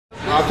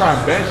I'll try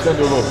and bench, then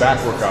do a little back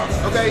workout.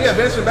 Okay, yeah,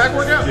 bench and back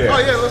workout? Yeah. Oh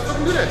yeah, let's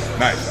fucking do that.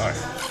 Nice, all right.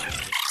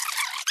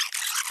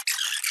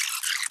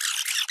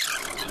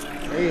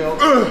 There you go.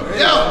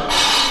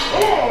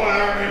 Oh,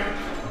 Larry.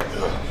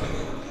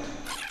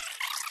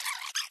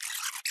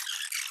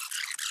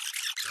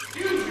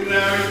 Excuse me,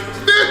 Larry.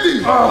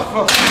 50!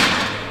 Oh,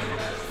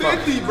 fuck.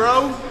 50, bro.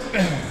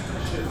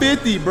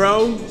 50,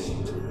 bro.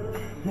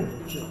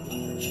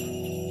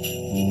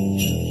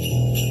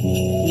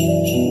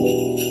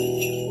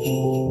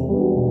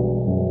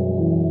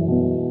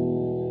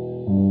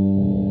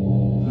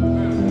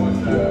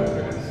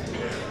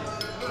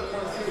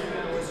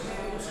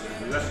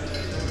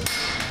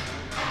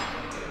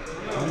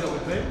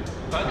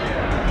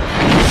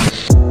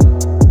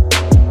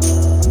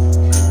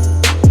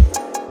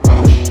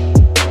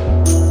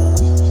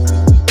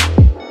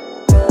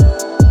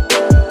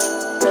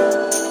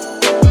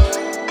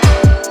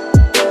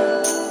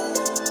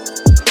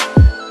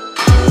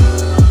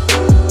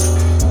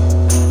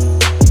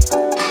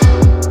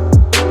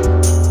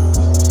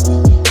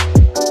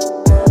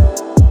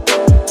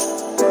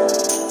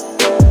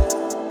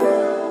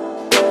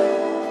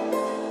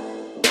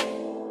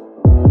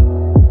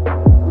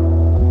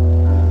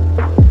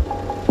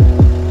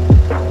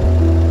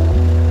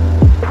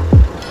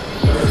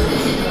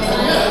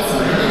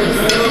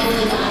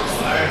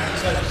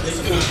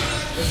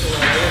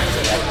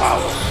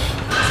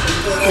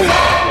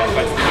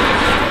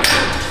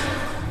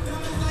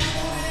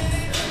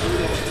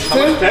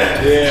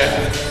 Yeah.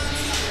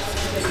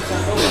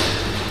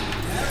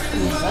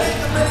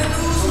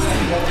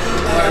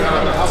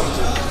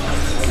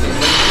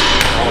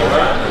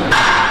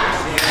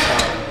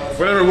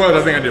 Whatever it was, I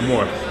think I did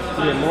more.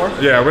 You did more?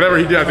 Yeah, whatever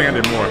he did, I think I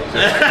did more.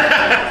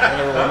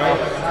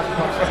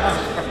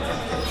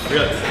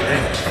 Really?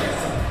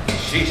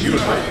 Jeez, you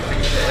was right.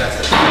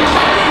 See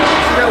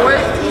that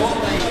weight?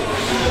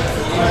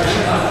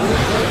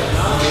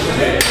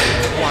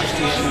 Watch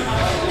TV.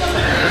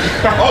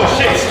 Oh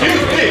shit,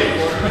 excuse me!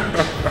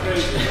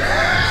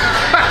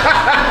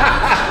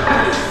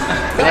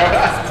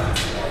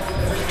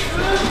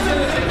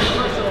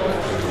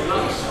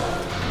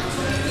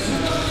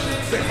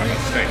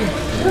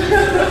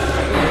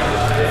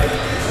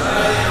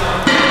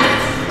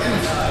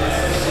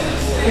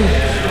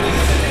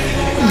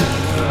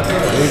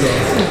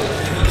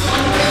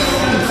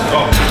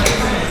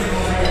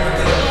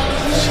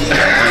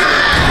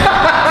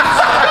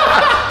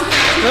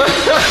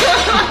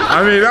 I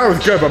mean, that was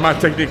good, but my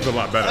technique's a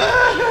lot better.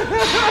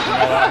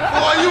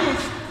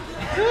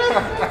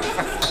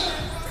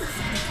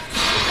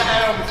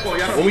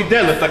 When we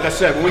deadlift, like I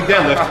said, when we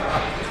deadlift,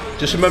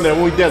 just remember that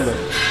when we deadlift.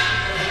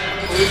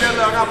 When we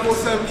deadlift, I got pulled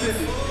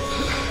 750.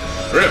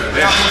 Really? I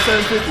got pulled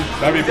 750.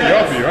 That'd be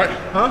PR for you, right?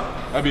 Huh?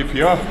 That'd be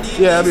PR.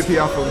 Yeah, that'd be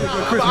PR for me.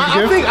 Chris, I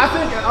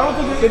don't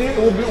think it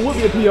would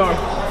be a PR.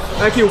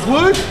 Like it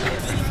would,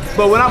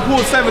 but when I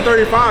pulled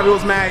 735, it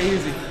was mad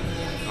easy.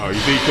 Oh, you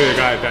think you could have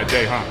got it that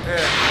day, huh? Yeah.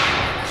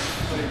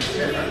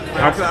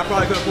 I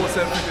probably could have pulled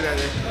 750 that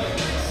day.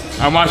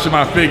 I'm watching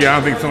my figure.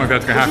 I don't think something like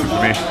that's gonna happen for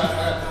me.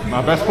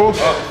 My best pull?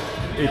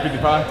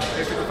 855.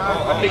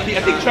 855? I think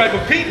he's trying to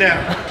compete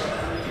now.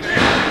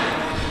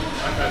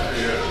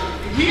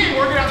 He ain't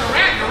working out the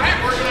rack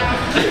working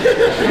out.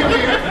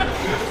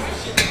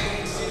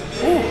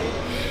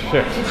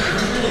 Shit.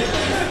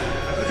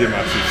 I did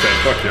my 2 set.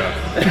 Fuck y'all.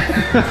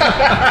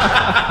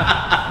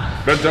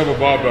 Best double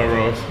barbell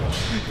rows.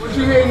 What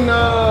you hitting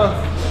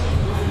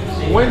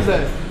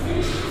Wednesday?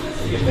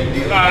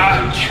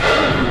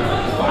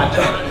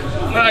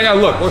 I gotta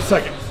look. 1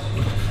 second.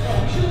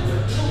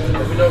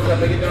 Let me know if I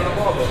make it down the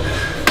ball, though.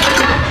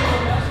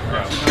 I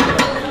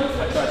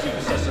thought you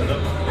could set something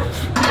up.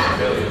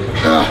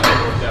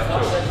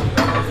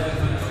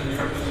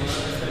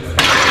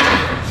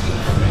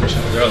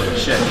 Early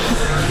shit.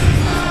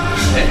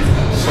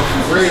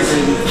 Grade,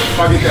 baby. If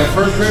I get that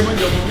first grade one,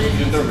 you're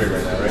Third grade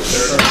right now, right?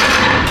 Third.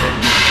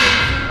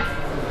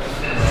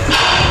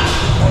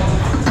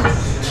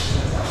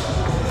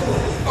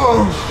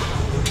 Oh.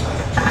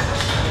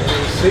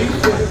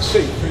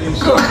 Safe.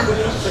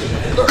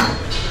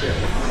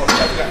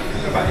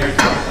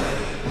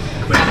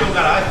 But you don't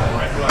got an iPhone,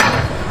 right?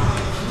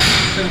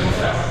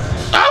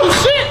 Oh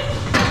shit!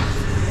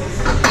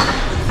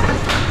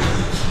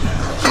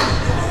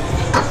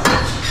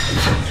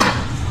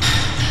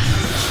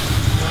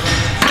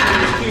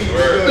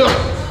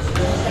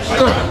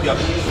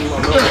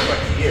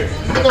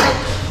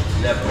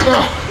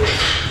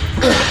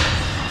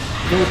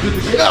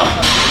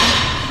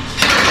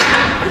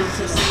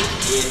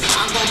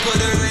 I'm gonna put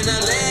her in the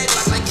leg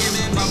like I give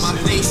it by my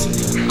face.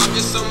 I'm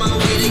just on my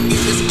way to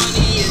get this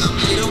money and I'm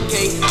it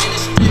okay. In a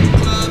strip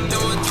club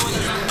doing 20,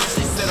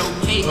 they said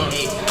okay.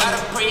 Ay. Gotta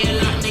pray a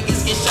lot,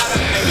 niggas get shot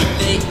up every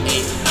day.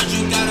 Ay. Heard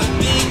you got a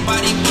big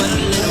body but a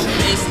little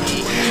face.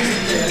 Ay.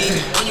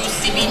 When you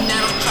see me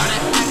now, don't try to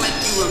act like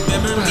you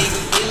remember me.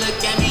 You look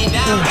at me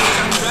now,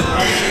 I'm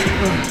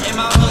drowning. And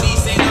my hoodie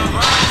say the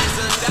ride is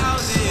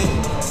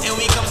 1,000. And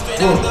we come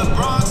straight out the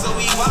Bronx, so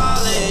we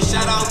wildin'.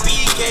 Shout out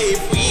BK,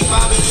 free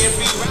Bobby and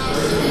free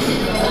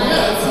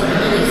Robert.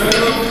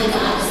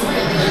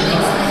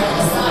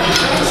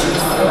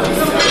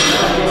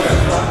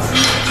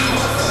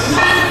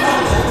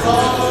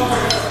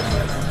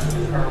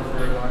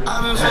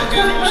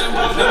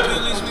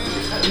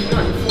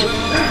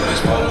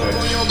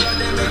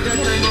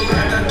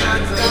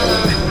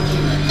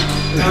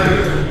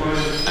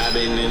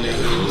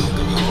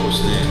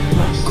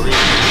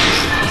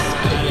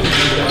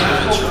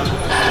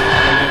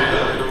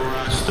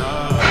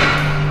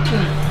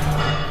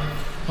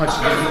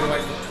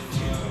 like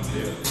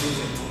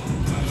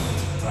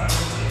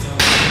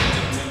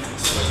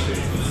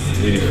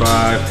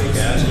 85.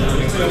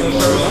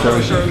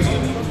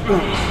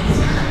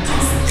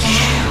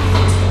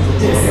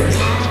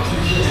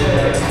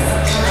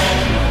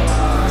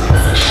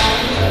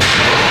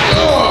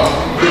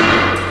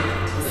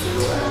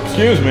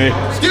 Excuse me.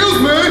 Excuse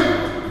me.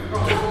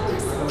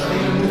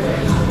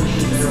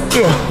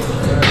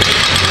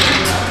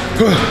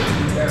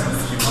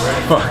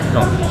 Fuck,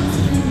 no.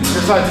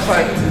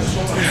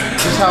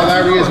 Just how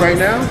Larry is right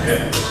now,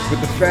 with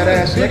the fat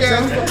ass neck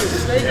sound.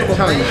 I'm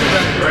telling you.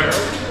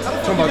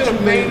 Talking about 2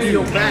 million in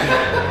your back.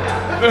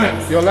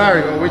 Yo,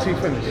 Larry, wait till you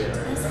finish.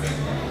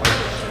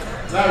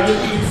 Larry,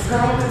 you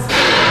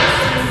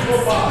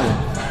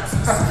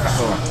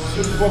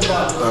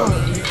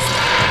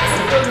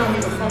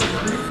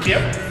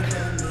Yep.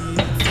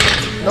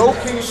 No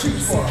king of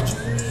sheep's farm.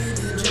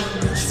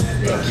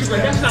 She's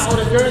like, that's not all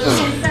the girls.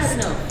 She ain't fast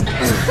enough.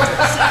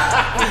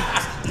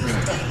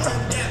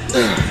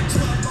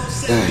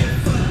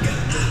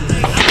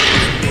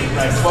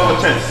 Like 12 or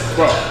 10.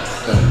 Bro.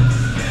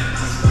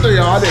 3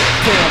 y'all, I did 10,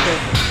 I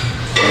think.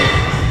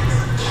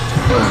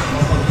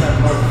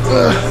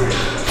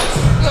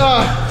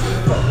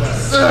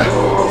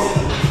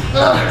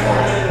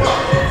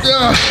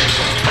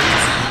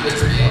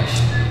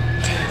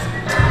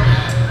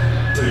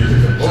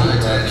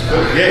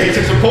 Yeah, he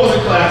took some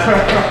posing class.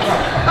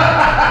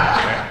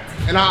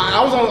 And I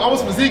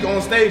was physique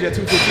on stage at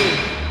 215.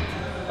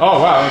 Oh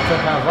wow, 10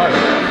 pounds lighter.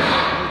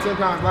 10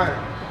 pounds lighter.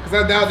 Cause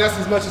that's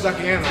as much as I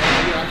can handle.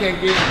 I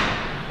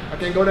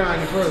can't go down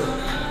any further.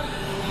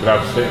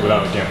 Without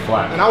getting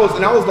flat. And I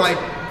was like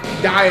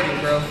dieting,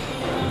 bro.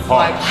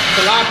 Like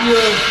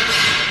tilapia,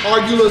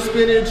 arugula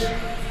spinach,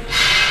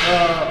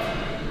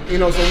 you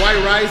know, some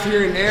white rice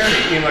here and there.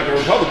 Eating like a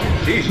Republican.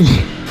 Jesus.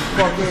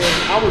 Fucking,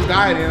 I was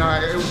dieting.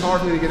 It was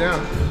hard for me to get down.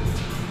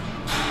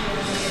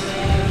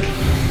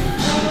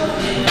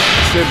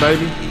 That's it,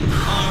 baby.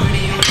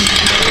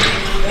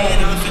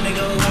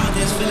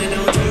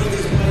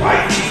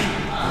 Fight.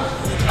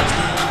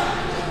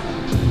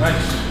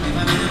 Nice.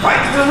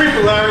 Fight for a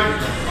Reaper, Larry.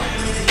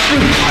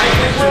 Fight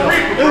for a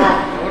Reaper, bro.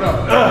 Hold up.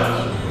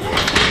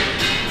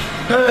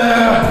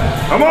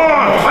 Come on.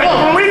 Fight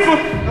for a Reaper.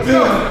 Let's go.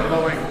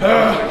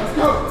 Let's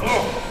go.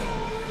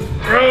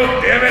 Bro,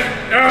 damn it.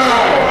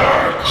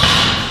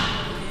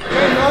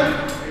 Hey, bud.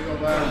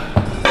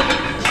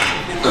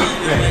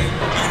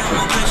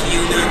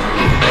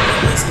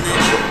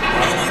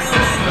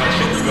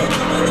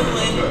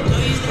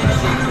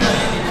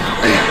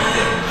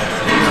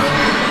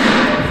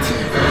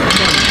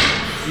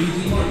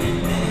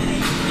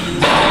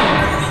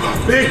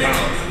 Big.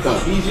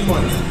 Easy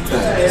money.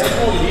 Let's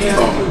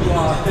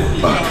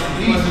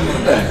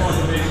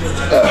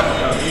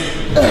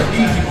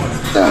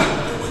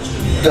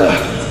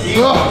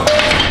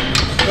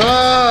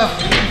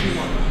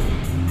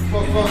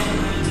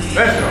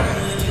go.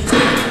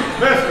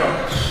 Let's go.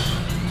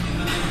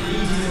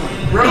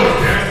 Bro,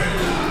 man.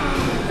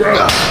 Bro.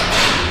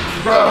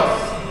 Bro.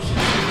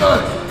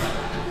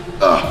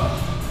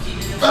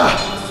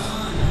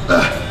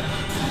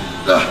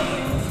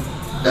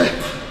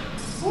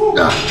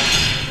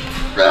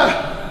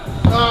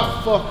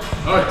 Fuck.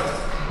 All right.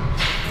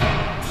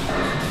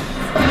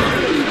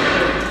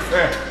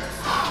 Yeah.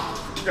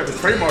 You got to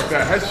trademark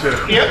that head shit.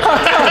 Yep.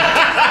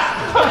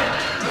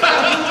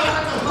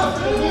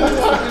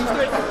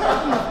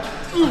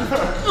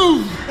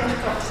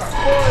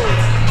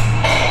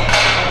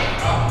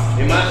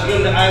 You might as well go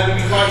to the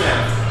IWB car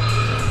now.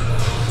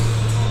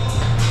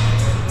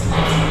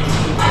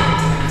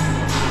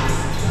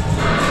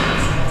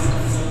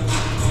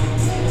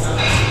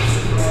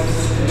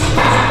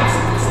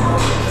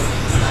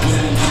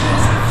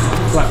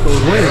 Flap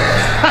those wings.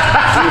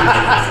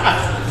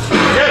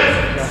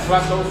 Yeah. Gotta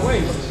flap those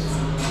wings.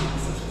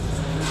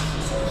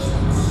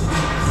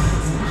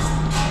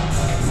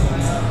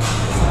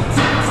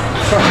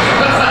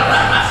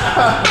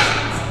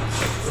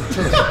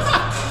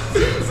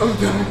 I'm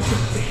done.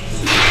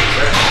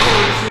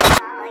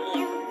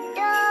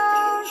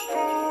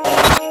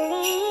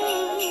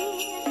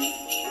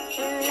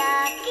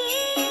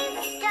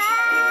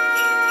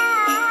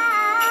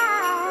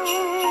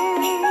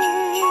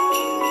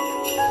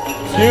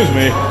 Excuse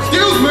me.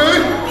 Excuse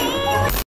me.